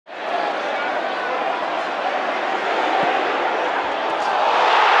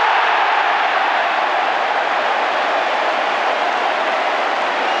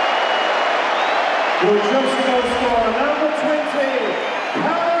Chelsea goal scorer, number 20,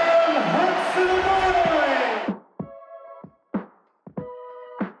 hudson-odoi.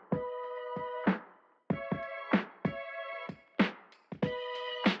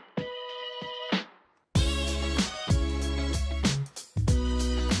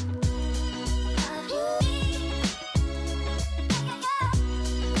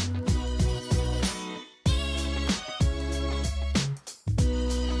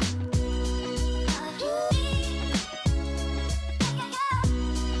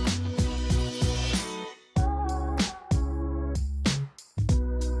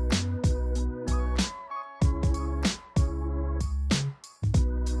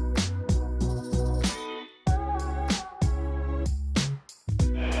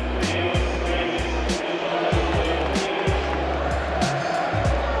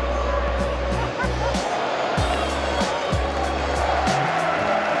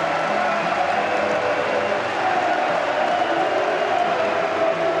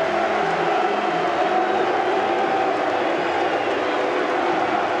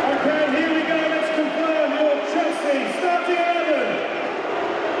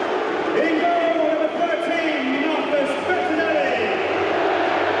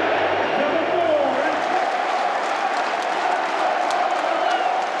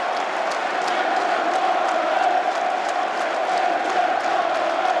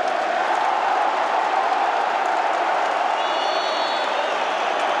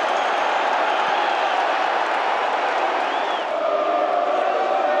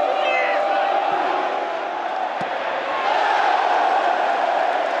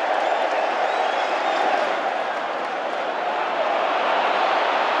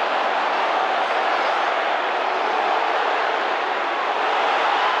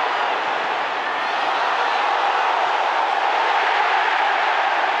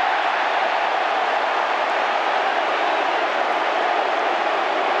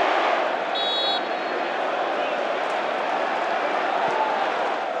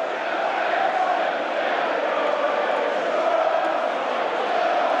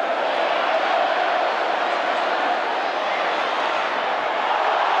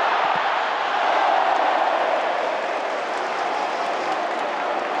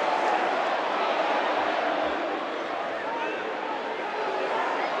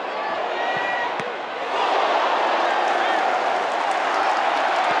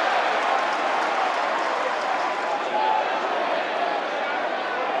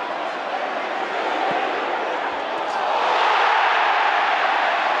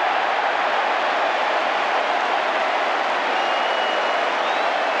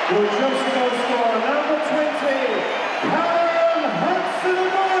 Chelsea goal scorer, number 20,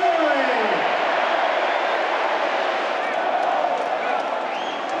 hudson-odoi.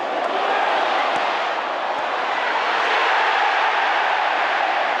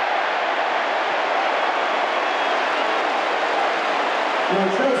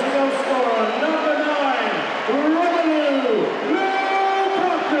 Chelsea goal scorer, number 9,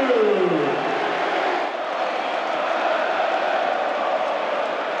 Lukaku.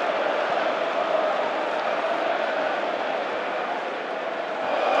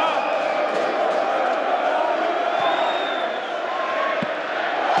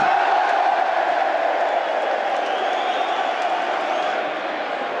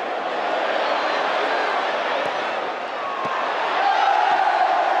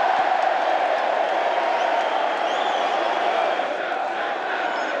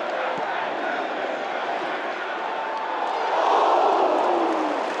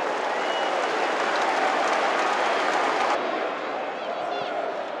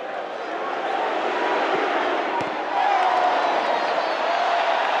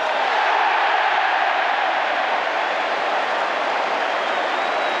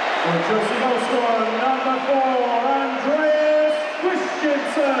 Chelsea goal scorer, number 4,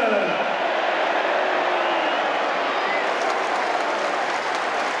 Christian.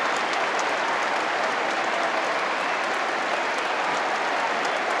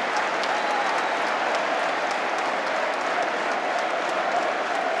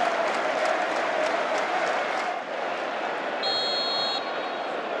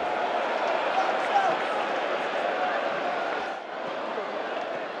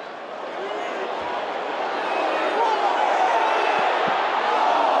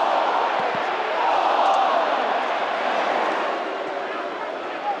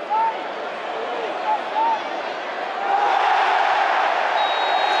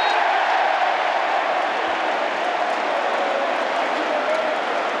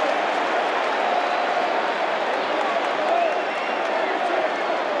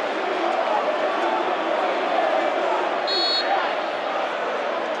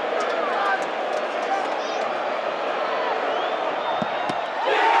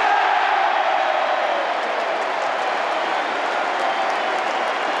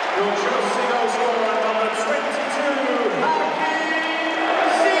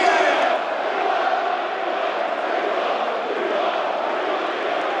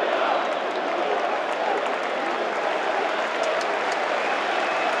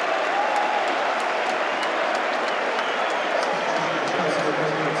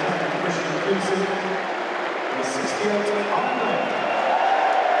 anschließend assistiert Online.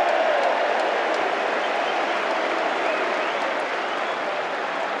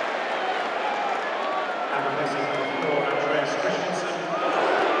 And placing on the floor, Christian.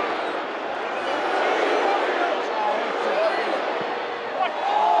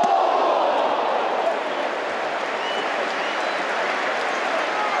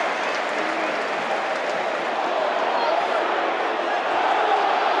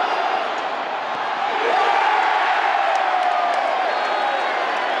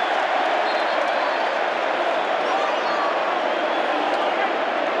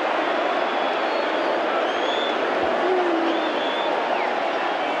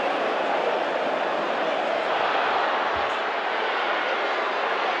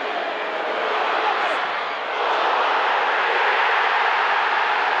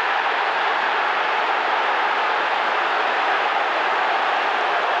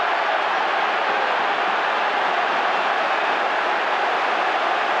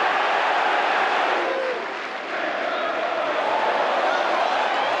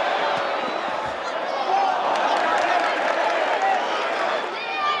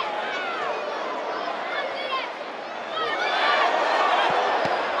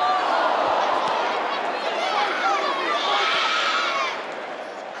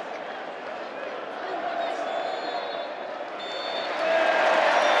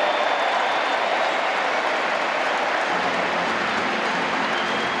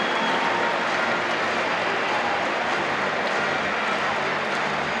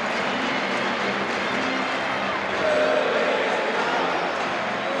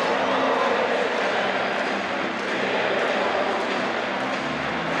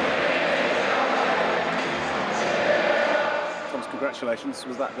 Congratulations.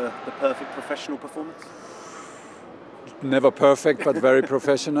 Was that the perfect professional performance? Never perfect, but very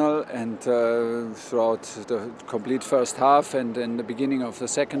professional, and throughout the complete first half and in the beginning of the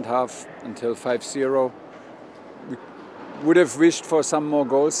second half until 5-0, we would have wished for some more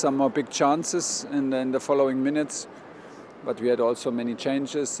goals, some more big chances in the following minutes, but we had also many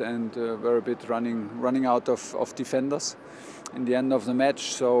changes and were a bit running out of defenders in the end of the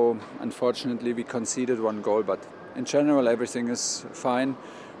match, so unfortunately we conceded one goal, but in general everything is fine,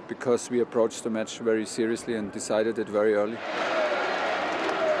 because we approached the match very seriously and decided it very early.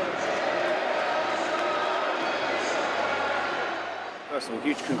 First of all,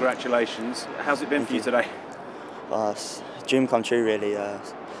 huge congratulations. How's it been for you today? It's a dream come true, really.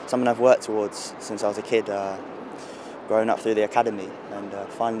 Something I've worked towards since I was a kid, growing up through the academy, and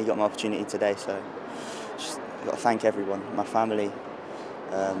finally got my opportunity today. So just got to thank everyone, my family,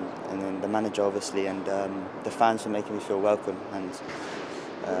 and then the manager obviously, and the fans for making me feel welcome, and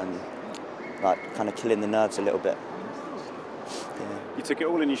like kind of killing the nerves a little bit. Yeah. You took it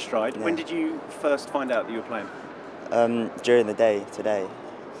all in your stride. Yeah. When did you first find out that you were playing? During the day today.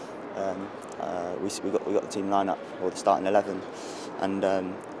 We got the team lineup, or the starting 11, and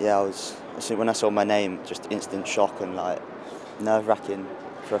yeah, when I saw my name, just instant shock and like nerve-wracking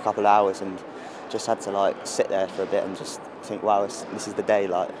for a couple of hours, and just had to like sit there for a bit and just think, wow, this is the day,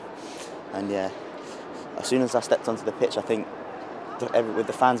 like. And yeah, as soon as I stepped onto the pitch, I think with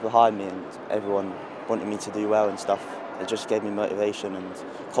the fans behind me and everyone wanting me to do well and stuff, it just gave me motivation and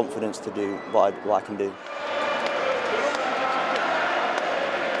confidence to do what I can do.